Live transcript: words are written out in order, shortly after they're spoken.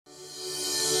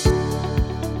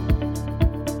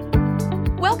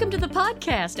Welcome to the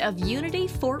podcast of Unity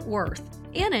Fort Worth.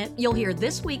 In it, you'll hear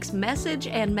this week's message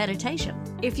and meditation.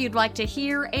 If you'd like to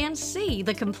hear and see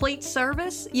the complete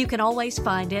service, you can always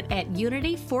find it at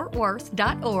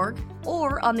unityfortworth.org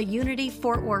or on the Unity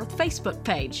Fort Worth Facebook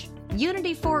page.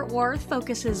 Unity Fort Worth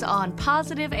focuses on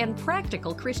positive and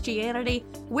practical Christianity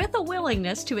with a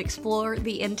willingness to explore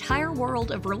the entire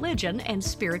world of religion and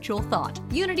spiritual thought.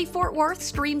 Unity Fort Worth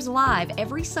streams live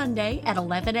every Sunday at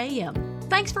 11 a.m.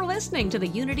 Thanks for listening to the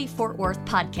Unity Fort Worth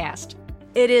podcast.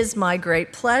 It is my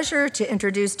great pleasure to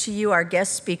introduce to you our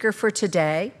guest speaker for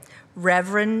today,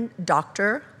 Reverend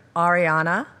Dr.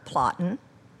 Ariana Plotton.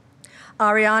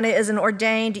 Ariana is an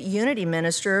ordained Unity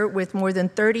minister with more than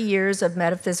 30 years of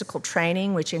metaphysical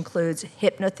training, which includes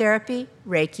hypnotherapy,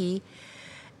 Reiki,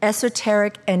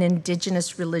 esoteric, and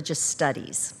indigenous religious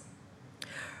studies.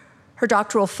 Her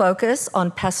doctoral focus on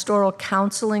pastoral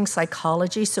counseling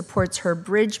psychology supports her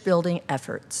bridge-building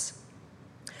efforts.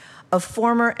 A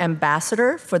former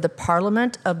ambassador for the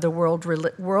Parliament of the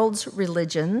World's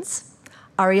Religions,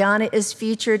 Ariana is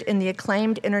featured in the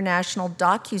acclaimed international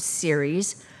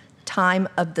docuseries Time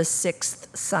of the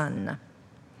Sixth Sun.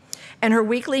 And her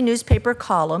weekly newspaper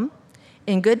column,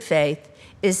 In Good Faith,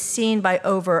 is seen by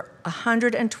over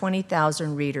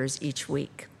 120,000 readers each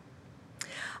week.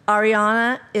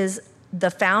 Ariana is the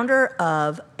founder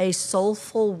of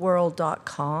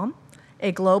asoulfulworld.com, a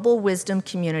global wisdom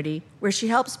community where she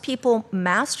helps people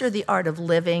master the art of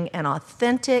living an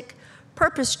authentic,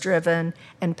 purpose-driven,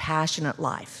 and passionate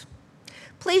life.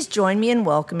 Please join me in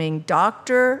welcoming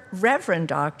Reverend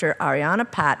Dr.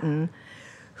 Ariana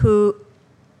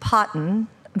Plotton,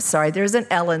 there's an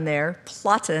L in there,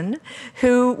 Plotton,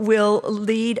 who will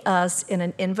lead us in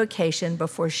an invocation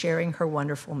before sharing her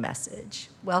wonderful message.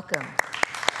 Welcome.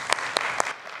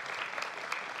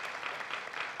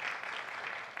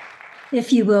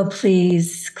 If you will,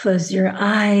 please close your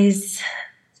eyes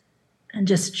and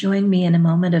just join me in a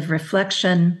moment of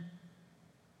reflection.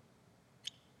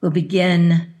 We'll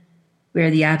begin where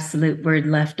the absolute word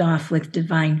left off with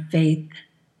divine faith,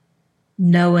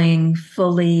 knowing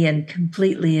fully and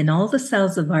completely in all the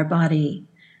cells of our body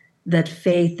that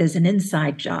faith is an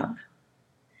inside job,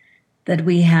 that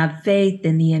we have faith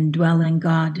in the indwelling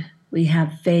God. We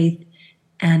have faith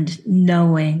and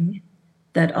knowing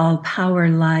that all power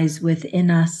lies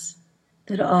within us,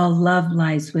 that all love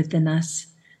lies within us,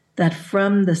 that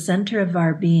from the center of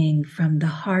our being, from the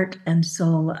heart and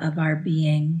soul of our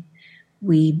being,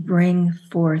 we bring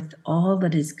forth all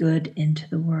that is good into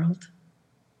the world.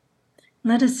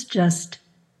 Let us just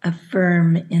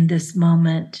affirm in this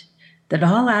moment that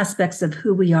all aspects of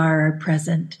who we are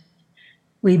present.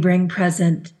 We bring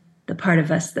present the part of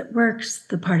us that works,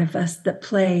 the part of us that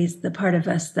plays, the part of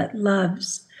us that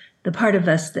loves, the part of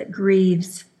us that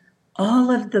grieves, all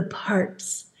of the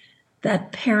parts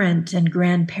that parent and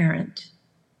grandparent,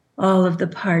 all of the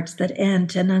parts that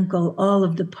aunt and uncle, all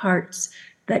of the parts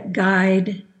that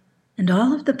guide, and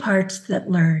all of the parts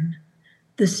that learn,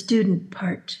 the student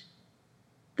part,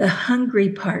 the hungry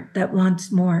part that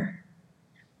wants more.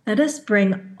 Let us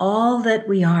bring all that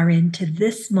we are into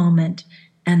this moment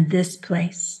and this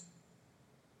place.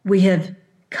 We have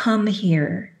come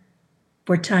here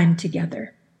for time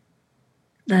together.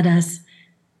 Let us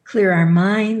clear our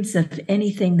minds of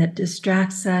anything that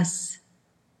distracts us,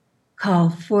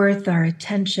 call forth our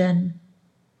attention,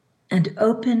 and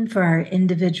open for our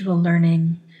individual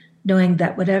learning, knowing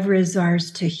that whatever is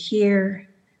ours to hear,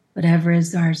 whatever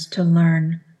is ours to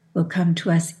learn, will come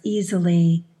to us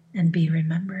easily and be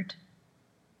remembered.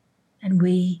 And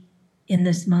we, in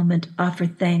this moment, offer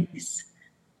thanks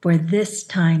for this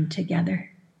time together.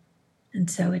 And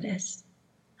so it is.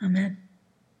 Amen.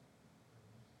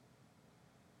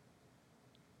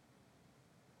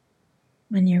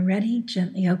 When you're ready,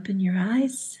 gently open your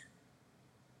eyes.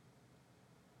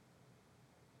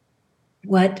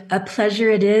 What a pleasure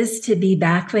it is to be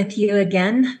back with you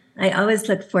again. I always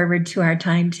look forward to our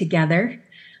time together.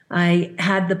 I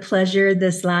had the pleasure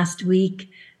this last week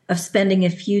of spending a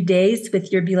few days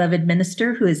with your beloved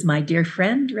minister, who is my dear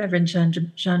friend, Reverend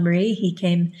Jean-Marie. He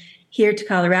came here to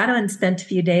Colorado and spent a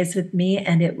few days with me,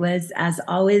 and it was, as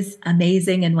always,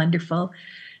 amazing and wonderful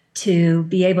to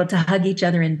be able to hug each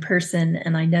other in person.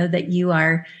 And I know that you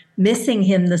are missing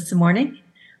him this morning,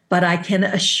 but I can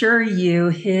assure you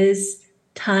his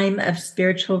time of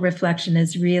spiritual reflection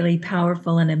is really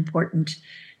powerful and important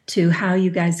to how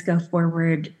you guys go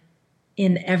forward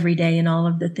in every day and all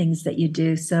of the things that you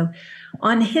do. So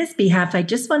on his behalf, I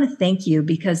just want to thank you,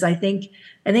 because I think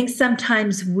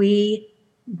sometimes we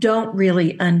don't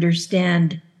really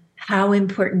understand how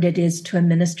important it is to a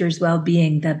minister's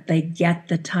well-being that they get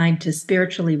the time to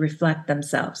spiritually reflect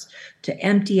themselves, to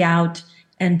empty out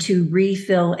and to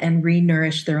refill and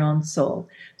re-nourish their own soul.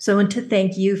 So, and to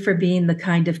thank you for being the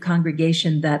kind of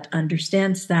congregation that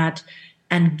understands that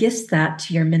and gifts that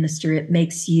to your minister. It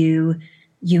makes you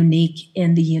unique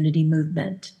in the unity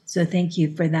movement. So thank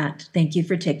you for that. Thank you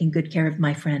for taking good care of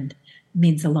my friend. It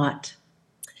means a lot.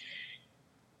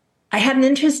 I had an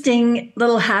interesting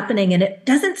little happening, and it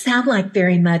doesn't sound like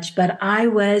very much, but I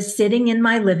was sitting in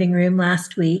my living room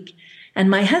last week, and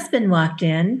my husband walked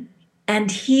in, and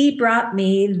he brought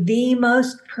me the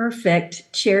most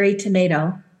perfect cherry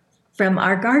tomato from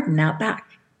our garden out back.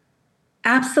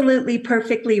 Absolutely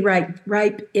perfectly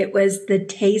ripe. It was the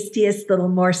tastiest little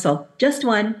morsel. Just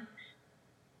one.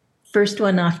 First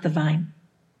one off the vine.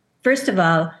 First of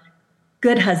all,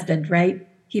 good husband, right?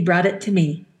 He brought it to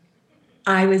me.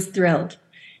 I was thrilled.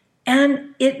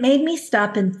 And it made me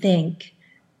stop and think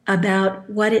about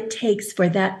what it takes for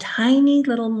that tiny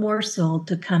little morsel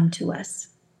to come to us.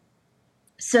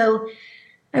 So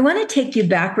I want to take you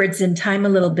backwards in time a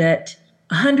little bit,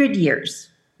 100 years.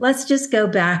 Let's just go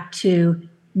back to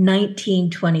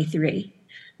 1923.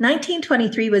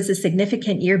 1923 was a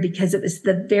significant year because it was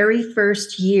the very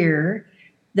first year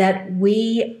that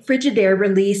Frigidaire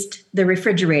released the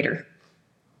refrigerator.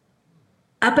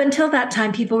 Up until that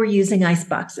time, people were using ice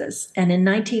boxes. And in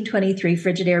 1923,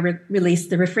 Frigidaire released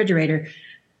the refrigerator.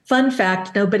 Fun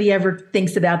fact, nobody ever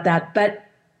thinks about that. But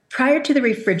prior to the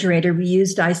refrigerator, we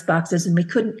used ice boxes and we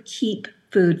couldn't keep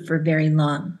food for very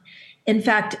long. In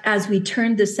fact, as we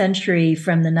turned the century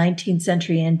from the 19th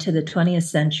century into the 20th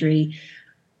century,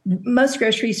 most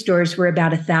grocery stores were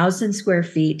about 1,000 square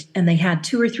feet, and they had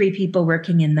 2 or 3 people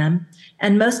working in them.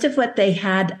 And most of what they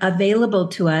had available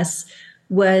to us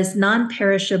was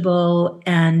non-perishable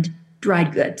and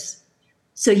dried goods.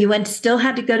 So you still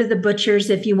had to go to the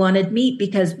butcher's if you wanted meat,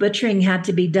 because butchering had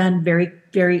to be done very,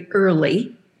 very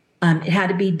early. It had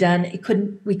to be done.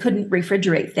 We couldn't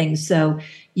refrigerate things, so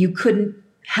you couldn't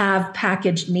have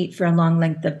packaged meat for a long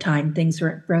length of time. Things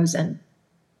weren't frozen.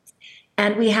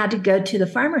 And we had to go to the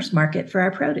farmer's market for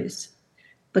our produce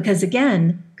because,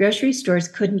 again, grocery stores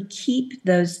couldn't keep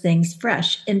those things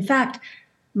fresh. In fact,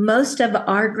 most of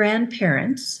our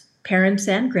grandparents, parents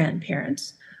and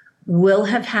grandparents, will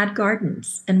have had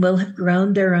gardens and will have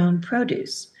grown their own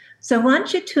produce. So I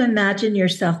want you to imagine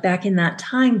yourself back in that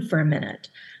time for a minute.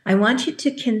 I want you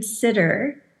to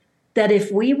consider that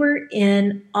if we were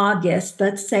in August,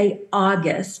 let's say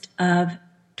August of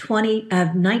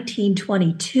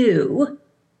 1922,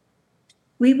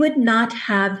 we would not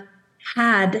have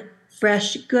had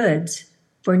fresh goods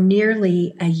for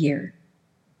nearly a year.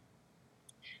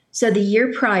 So the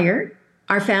year prior,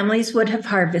 our families would have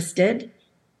harvested,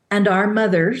 and our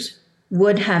mothers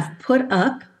would have put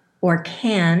up or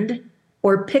canned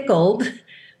or pickled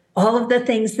all of the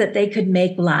things that they could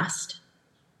make last.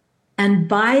 And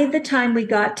by the time we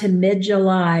got to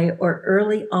mid-July or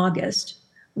early August,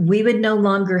 we would no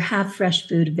longer have fresh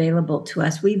food available to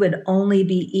us. We would only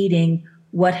be eating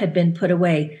what had been put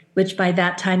away, which by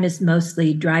that time is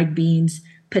mostly dried beans,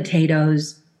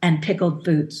 potatoes, and pickled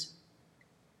foods.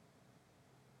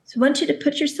 So I want you to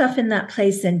put yourself in that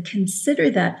place and consider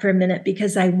that for a minute,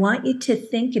 because I want you to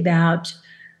think about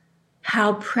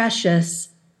how precious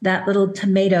that little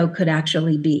tomato could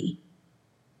actually be.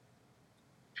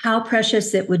 How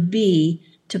precious it would be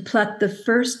to pluck the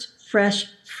first fresh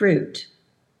fruit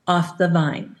off the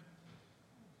vine.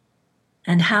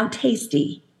 And how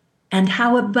tasty and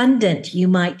how abundant you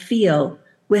might feel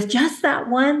with just that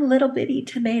one little bitty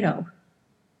tomato.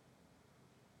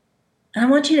 And I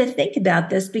want you to think about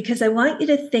this because I want you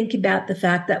to think about the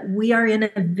fact that we are in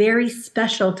a very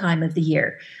special time of the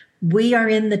year. We are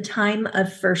in the time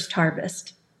of first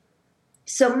harvest.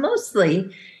 So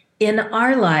mostly in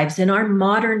our lives, in our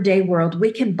modern day world,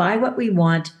 we can buy what we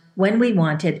want when we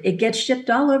want it. It gets shipped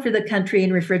all over the country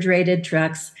in refrigerated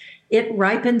trucks. It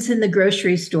ripens in the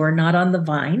grocery store, not on the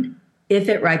vine, if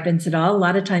it ripens at all. A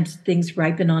lot of times things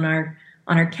ripen on our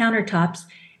countertops.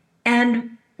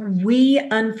 And we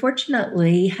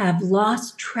unfortunately have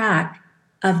lost track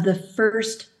of the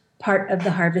first part of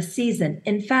the harvest season.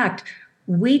 In fact,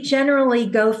 we generally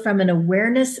go from an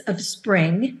awareness of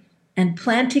spring and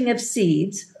planting of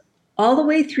seeds all the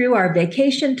way through our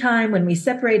vacation time when we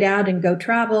separate out and go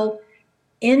travel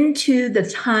into the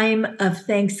time of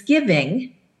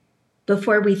Thanksgiving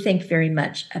before we think very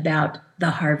much about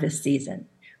the harvest season.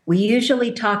 We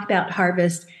usually talk about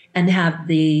harvest and have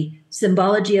the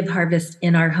symbology of harvest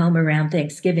in our home around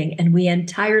Thanksgiving, and we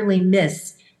entirely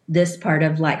miss this part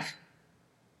of life.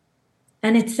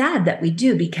 And it's sad that we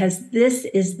do, because this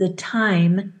is the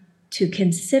time to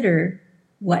consider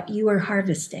what you are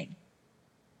harvesting.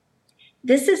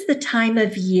 This is the time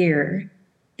of year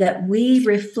that we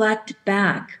reflect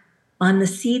back on the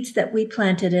seeds that we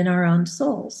planted in our own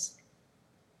souls.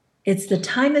 It's the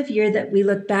time of year that we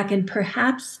look back, and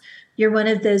perhaps you're one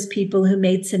of those people who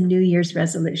made some New Year's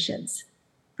resolutions.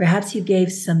 Perhaps you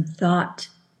gave some thought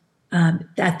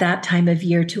at that time of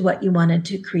year to what you wanted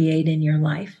to create in your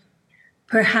life.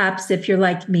 Perhaps if you're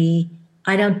like me,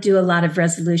 I don't do a lot of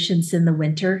resolutions in the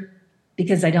winter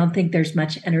because I don't think there's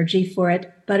much energy for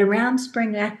it. But around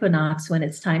spring equinox, when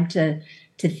it's time to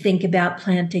think about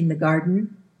planting the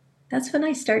garden, that's when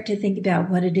I start to think about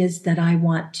what it is that I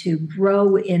want to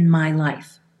grow in my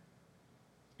life.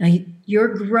 Now, your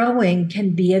growing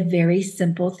can be a very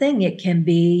simple thing. It can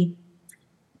be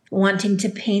wanting to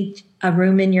paint a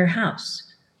room in your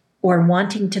house, or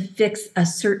wanting to fix a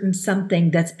certain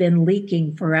something that's been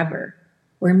leaking forever.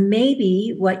 Or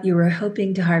maybe what you were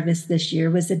hoping to harvest this year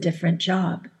was a different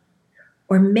job.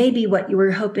 Or maybe what you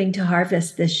were hoping to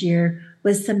harvest this year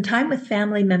was some time with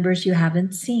family members you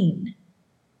haven't seen.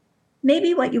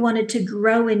 Maybe what you wanted to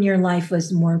grow in your life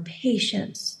was more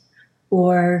patience,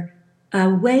 or a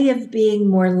way of being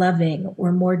more loving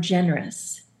or more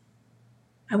generous.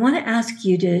 I want to ask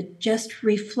you to just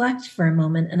reflect for a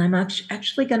moment, and I'm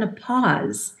actually going to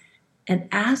pause and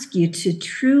ask you to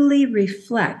truly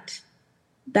reflect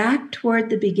back toward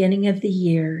the beginning of the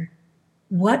year.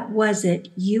 What was it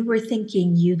you were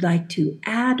thinking you'd like to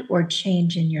add or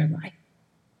change in your life?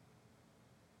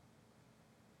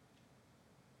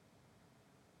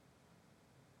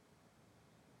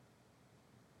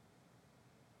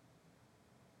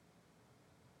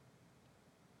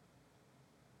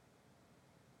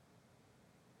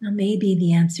 Now, maybe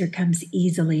the answer comes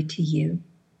easily to you,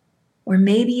 or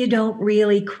maybe you don't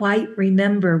really quite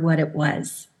remember what it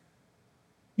was.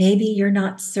 Maybe you're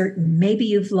not certain. Maybe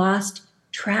you've lost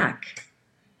track.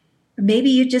 Or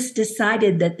maybe you just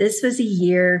decided that this was a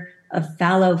year of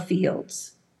fallow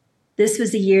fields. This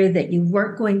was a year that you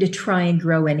weren't going to try and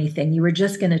grow anything. You were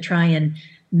just going to try and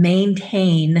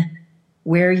maintain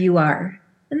where you are.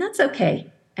 And that's okay.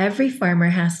 Every farmer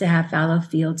has to have fallow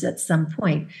fields at some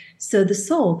point, so the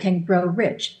soul can grow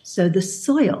rich, so the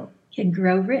soil can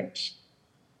grow rich.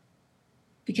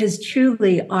 Because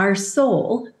truly, our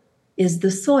soul is the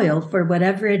soil for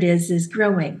whatever it is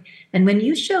growing. And when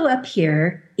you show up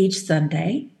here each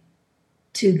Sunday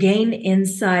to gain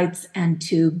insights and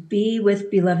to be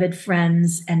with beloved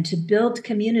friends and to build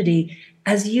community,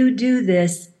 as you do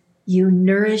this, you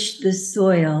nourish the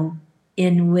soil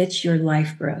in which your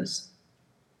life grows.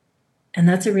 And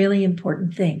that's a really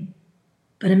important thing.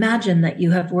 But imagine that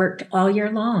you have worked all year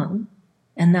long,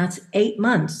 and that's 8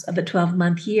 months of a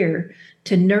 12-month year,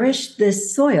 to nourish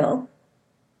this soil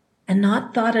and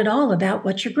not thought at all about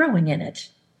what you're growing in it,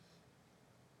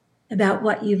 about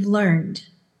what you've learned,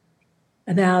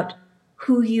 about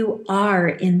who you are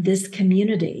in this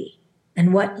community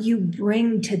and what you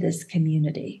bring to this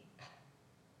community.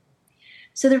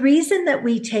 So the reason that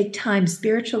we take time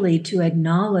spiritually to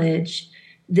acknowledge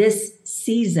this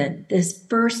season, this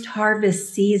first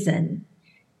harvest season,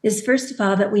 is first of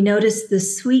all that we notice the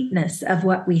sweetness of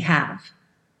what we have.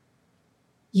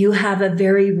 You have a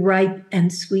very ripe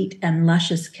and sweet and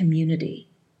luscious community,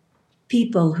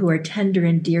 people who are tender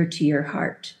and dear to your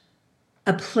heart,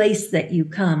 a place that you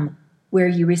come where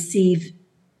you receive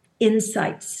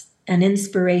insights and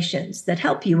inspirations that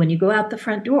help you when you go out the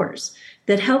front doors,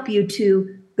 that help you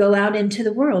to go out into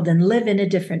the world and live in a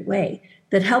different way,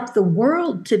 that help the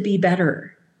world to be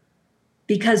better,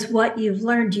 because what you've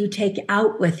learned you take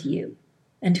out with you,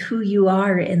 and who you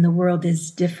are in the world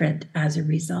is different as a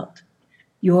result.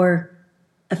 Your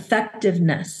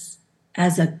effectiveness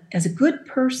as a good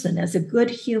person, as a good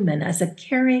human, as a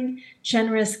caring,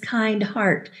 generous, kind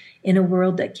heart in a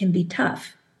world that can be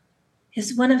tough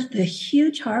is one of the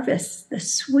huge harvests, the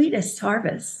sweetest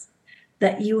harvests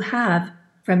that you have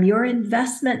from your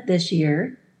investment this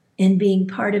year in being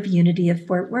part of Unity of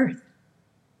Fort Worth.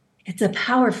 It's a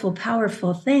powerful,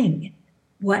 powerful thing,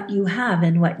 what you have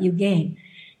and what you gain.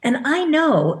 And I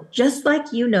know, just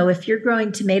like you know, if you're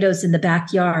growing tomatoes in the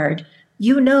backyard,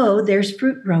 you know there's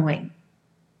fruit growing.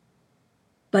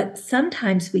 But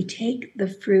sometimes we take the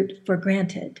fruit for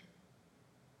granted.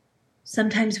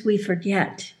 Sometimes we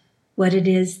forget what it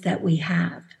is that we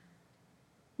have.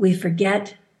 We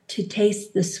forget to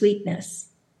taste the sweetness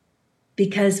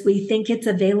because we think it's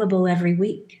available every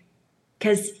week,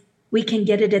 because we can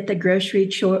get it at the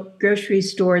grocery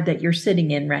store that you're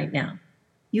sitting in right now.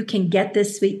 You can get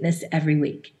this sweetness every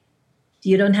week.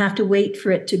 You don't have to wait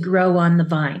for it to grow on the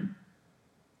vine.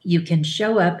 You can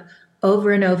show up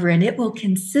over and over, and it will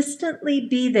consistently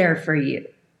be there for you.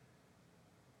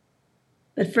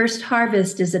 But first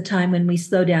harvest is a time when we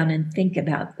slow down and think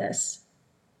about this,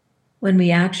 when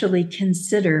we actually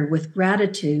consider with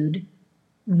gratitude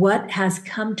what has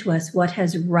come to us, what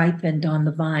has ripened on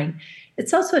the vine.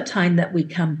 It's also a time that we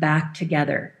come back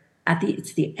together.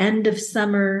 It's the end of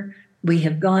summer. We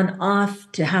have gone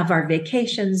off to have our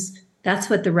vacations. That's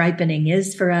what the ripening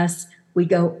is for us. We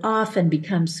go off and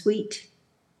become sweet.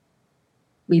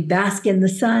 We bask in the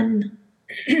sun.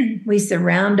 We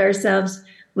surround ourselves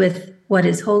with what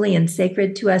is holy and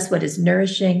sacred to us, what is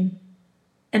nourishing.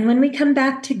 And when we come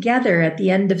back together at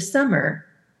the end of summer,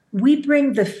 we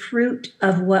bring the fruit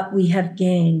of what we have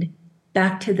gained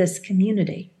back to this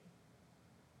community.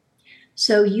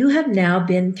 So you have now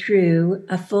been through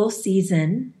a full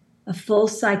season, a full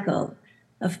cycle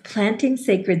of planting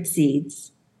sacred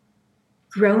seeds,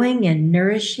 growing and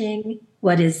nourishing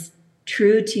what is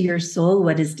true to your soul,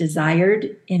 what is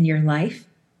desired in your life,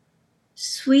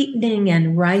 sweetening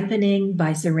and ripening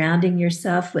by surrounding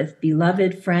yourself with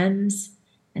beloved friends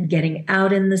and getting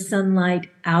out in the sunlight,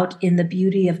 out in the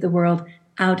beauty of the world,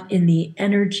 out in the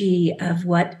energy of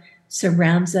what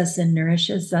surrounds us and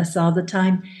nourishes us all the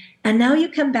time. And now you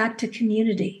come back to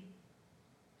community.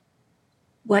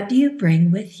 What do you bring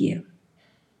with you?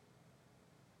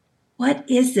 What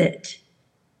is it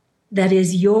that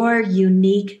is your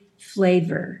unique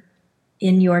flavor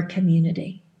in your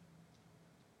community?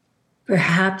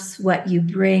 Perhaps what you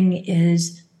bring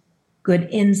is good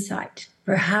insight.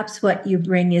 Perhaps what you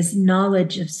bring is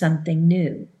knowledge of something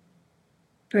new.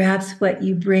 Perhaps what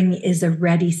you bring is a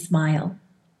ready smile,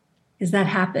 because that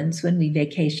happens when we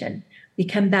vacation. We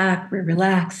come back, we're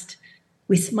relaxed,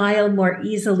 we smile more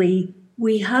easily,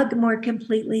 we hug more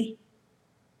completely,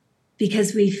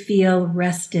 because we feel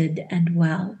rested and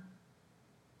well.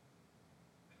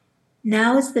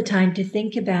 Now is the time to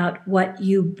think about what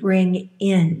you bring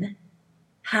in,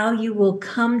 how you will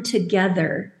come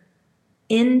together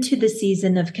into the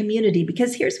season of community.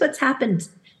 Because here's what's happened.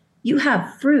 You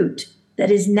have fruit that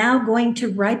is now going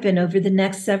to ripen over the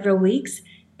next several weeks,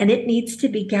 and it needs to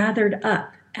be gathered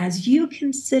up. As you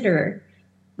consider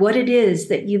what it is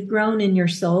that you've grown in your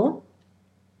soul,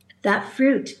 that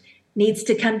fruit needs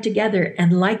to come together.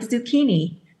 And like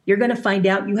zucchini, you're going to find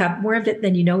out you have more of it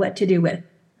than you know what to do with.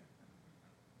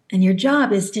 And your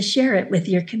job is to share it with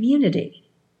your community,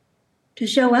 to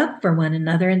show up for one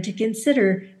another and to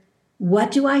consider,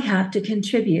 what do I have to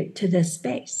contribute to this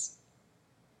space?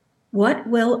 What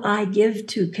will I give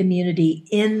to community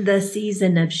in the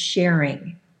season of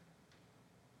sharing?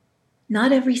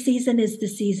 Not every season is the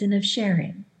season of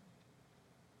sharing.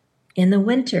 In the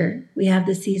winter, we have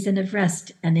the season of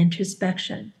rest and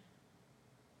introspection.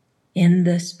 In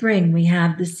the spring, we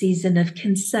have the season of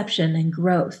conception and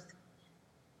growth.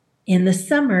 In the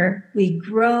summer, we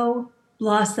grow,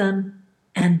 blossom,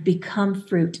 and become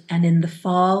fruit. And in the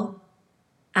fall,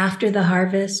 after the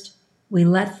harvest, we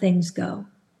let things go.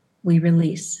 We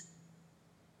release.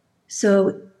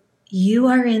 So you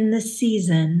are in the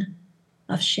season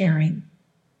of sharing.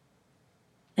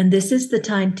 And this is the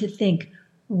time to think,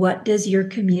 what does your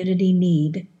community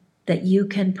need that you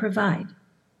can provide?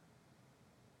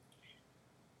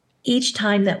 Each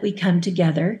time that we come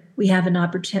together, we have an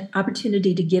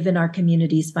opportunity to give in our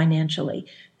communities financially.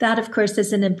 That, of course,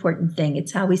 is an important thing.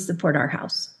 It's how we support our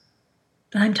house.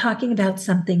 But I'm talking about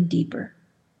something deeper.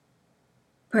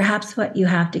 Perhaps what you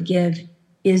have to give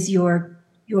is your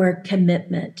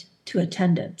commitment to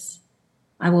attendance.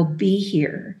 I will be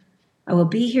here. I will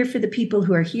be here for the people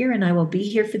who are here, and I will be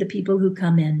here for the people who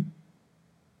come in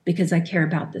because I care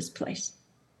about this place.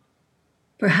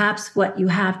 Perhaps what you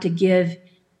have to give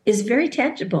is very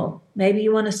tangible. Maybe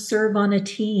you want to serve on a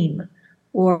team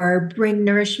or bring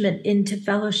nourishment into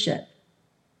fellowship.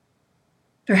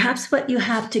 Perhaps what you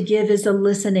have to give is a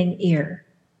listening ear.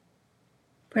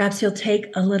 Perhaps you'll take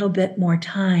a little bit more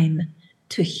time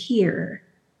to hear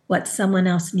what someone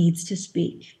else needs to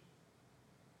speak.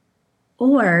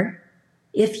 Or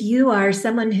if you are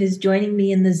someone who's joining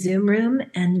me in the Zoom room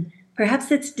and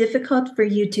perhaps it's difficult for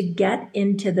you to get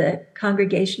into the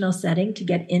congregational setting, to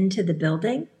get into the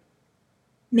building,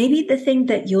 maybe the thing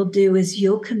that you'll do is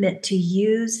you'll commit to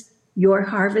use your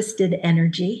harvested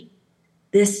energy,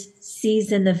 this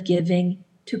season of giving,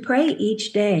 to pray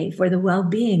each day for the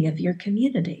well-being of your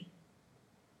community.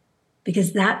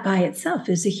 Because that by itself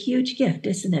is a huge gift,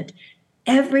 isn't it?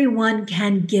 Everyone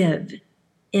can give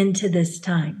into this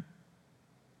time.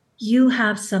 You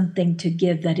have something to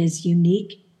give that is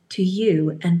unique to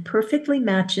you and perfectly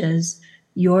matches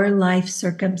your life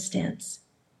circumstance.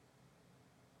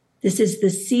 This is the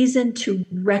season to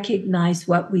recognize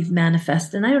what we've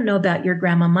manifested. And I don't know about your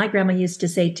grandma. My grandma used to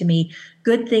say to me,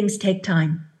 good things take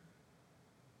time.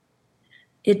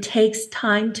 It takes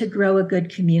time to grow a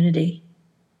good community.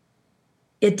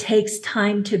 It takes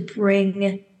time to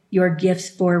bring your gifts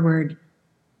forward.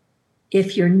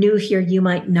 If you're new here, you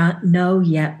might not know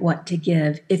yet what to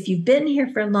give. If you've been here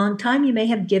for a long time, you may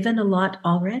have given a lot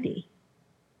already.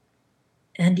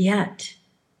 And yet,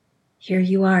 here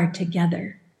you are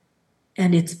together.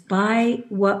 And it's by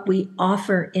what we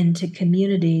offer into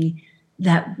community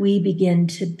that we begin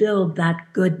to build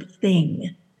that good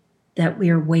thing that we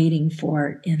are waiting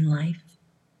for in life.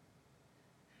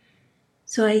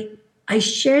 So I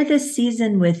share this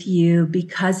season with you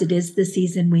because it is the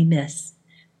season we miss,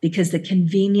 because the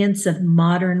convenience of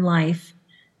modern life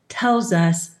tells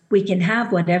us we can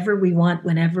have whatever we want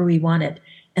whenever we want it.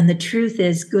 And the truth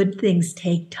is, good things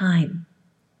take time.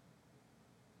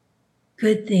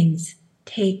 Good things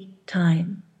take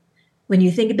time. When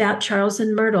you think about Charles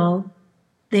and Myrtle,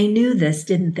 they knew this,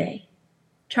 didn't they?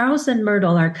 Charles and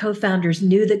Myrtle, our co-founders,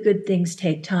 knew that good things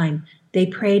take time. They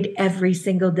prayed every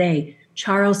single day.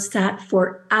 Charles sat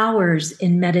for hours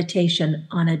in meditation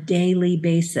on a daily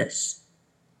basis.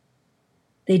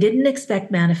 They didn't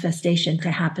expect manifestation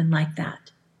to happen like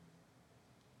that.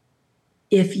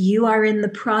 If you are in the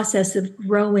process of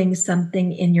growing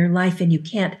something in your life and you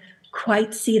can't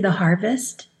quite see the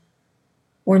harvest,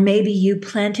 or maybe you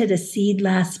planted a seed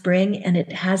last spring and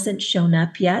it hasn't shown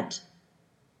up yet,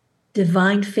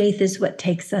 divine faith is what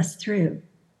takes us through.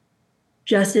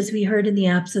 Just as we heard in the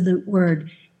absolute word,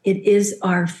 it is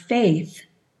our faith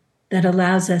that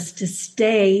allows us to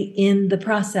stay in the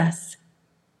process.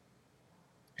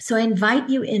 So I invite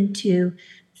you into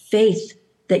faith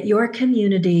that your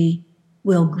community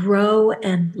will grow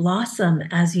and blossom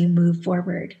as you move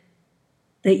forward,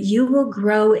 that you will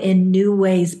grow in new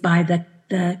ways by the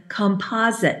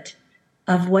composite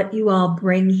of what you all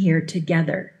bring here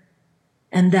together.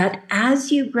 And that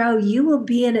as you grow, you will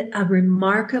be in a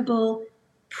remarkable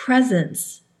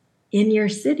presence in your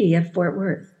city of Fort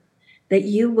Worth, that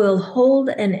you will hold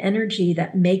an energy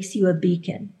that makes you a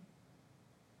beacon,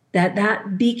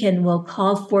 that beacon will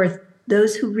call forth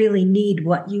those who really need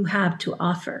what you have to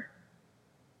offer,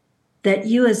 that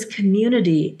you as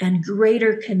community and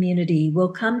greater community will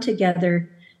come together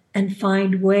and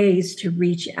find ways to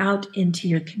reach out into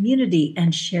your community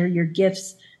and share your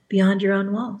gifts beyond your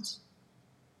own walls.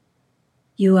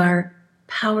 You are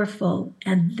powerful,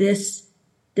 and this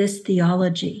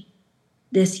theology,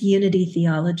 this unity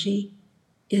theology,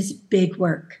 is big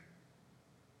work.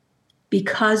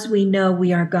 Because we know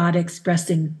we are God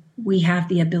expressing, we have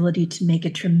the ability to make a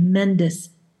tremendous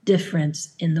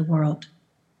difference in the world.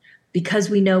 Because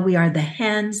we know we are the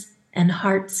hands and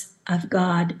hearts of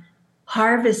God,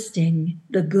 harvesting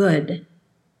the good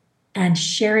and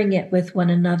sharing it with one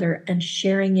another and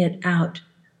sharing it out,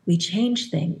 we change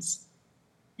things.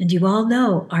 And you all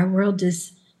know our world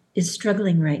is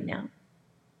struggling right now.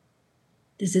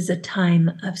 This is a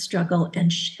time of struggle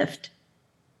and shift.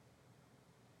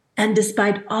 And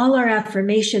despite all our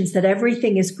affirmations that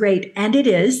everything is great, and it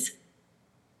is,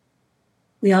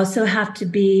 we also have to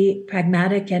be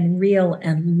pragmatic and real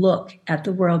and look at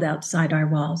the world outside our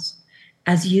walls.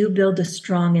 As you build a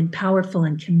strong and powerful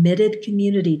and committed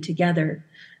community together,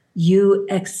 you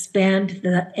expand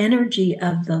the energy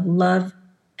of the love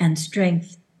and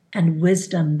strength and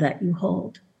wisdom that you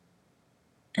hold.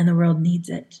 And the world needs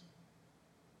it.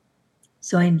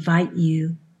 So I invite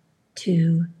you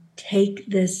to take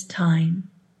this time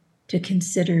to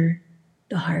consider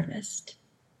the harvest,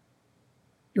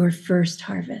 your first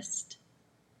harvest,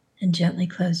 and gently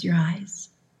close your eyes.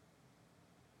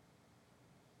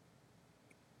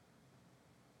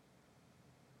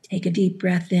 Take a deep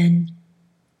breath in.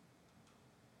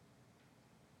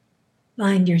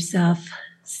 Find yourself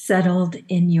settled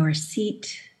in your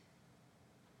seat.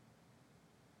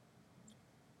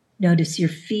 Notice your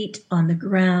feet on the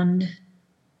ground,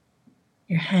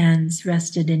 your hands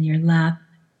rested in your lap.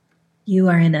 You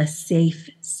are in a safe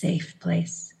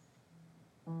place.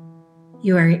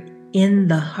 You are in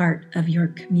the heart of your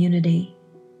community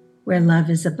where love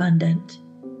is abundant.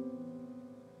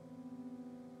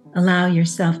 Allow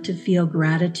yourself to feel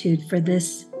gratitude for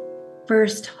this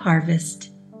first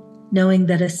harvest, knowing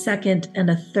that a second and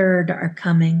a third are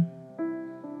coming,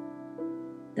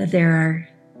 that there are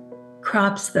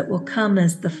crops that will come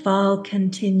as the fall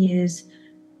continues,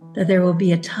 that there will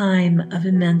be a time of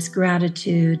immense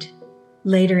gratitude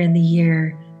later in the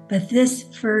year. But this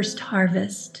first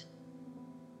harvest,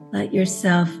 let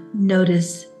yourself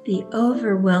notice the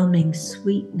overwhelming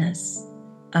sweetness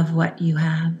of what you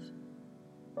have.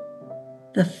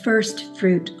 the first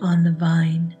fruit on the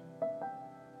vine,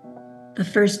 the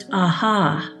first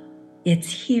aha, it's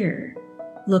here,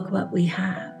 look what we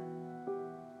have.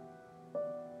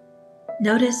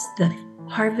 Notice the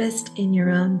harvest in your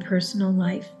own personal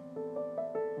life.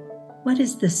 What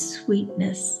is the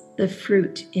sweetness, the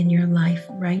fruit in your life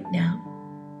right now?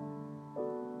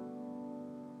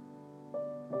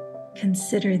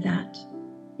 Consider that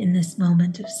in this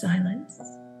moment of silence.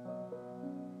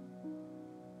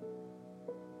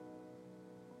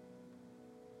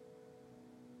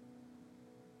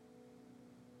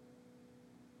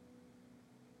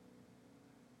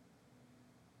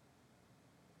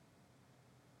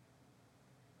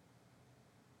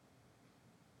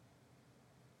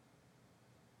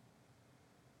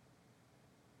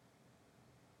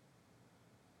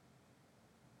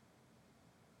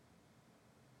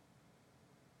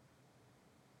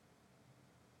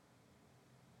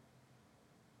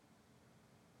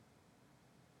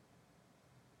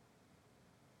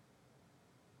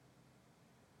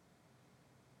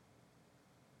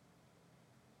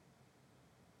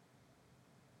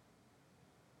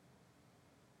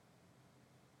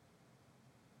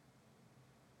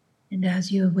 And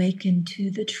as you awaken to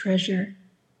the treasure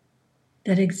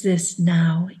that exists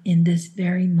now in this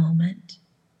very moment,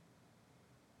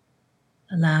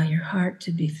 allow your heart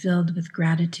to be filled with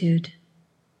gratitude.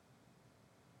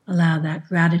 Allow that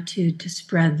gratitude to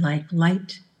spread like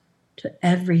light to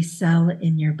every cell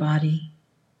in your body,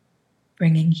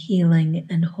 bringing healing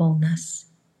and wholeness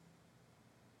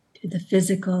to the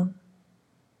physical,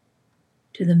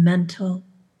 to the mental,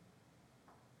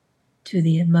 to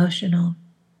the emotional,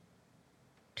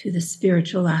 to the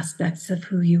spiritual aspects of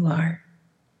who you are.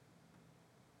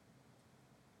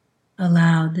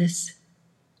 Allow this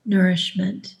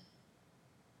nourishment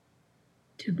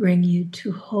to bring you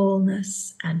to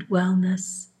wholeness and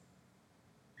wellness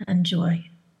and joy.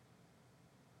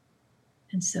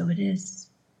 And so it is.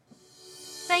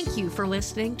 Thank you for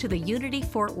listening to the Unity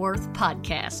Fort Worth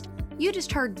podcast. You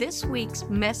just heard this week's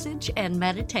message and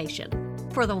meditation.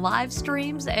 For the live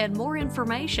streams and more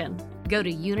information, go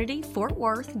to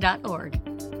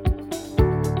unityfortworth.org.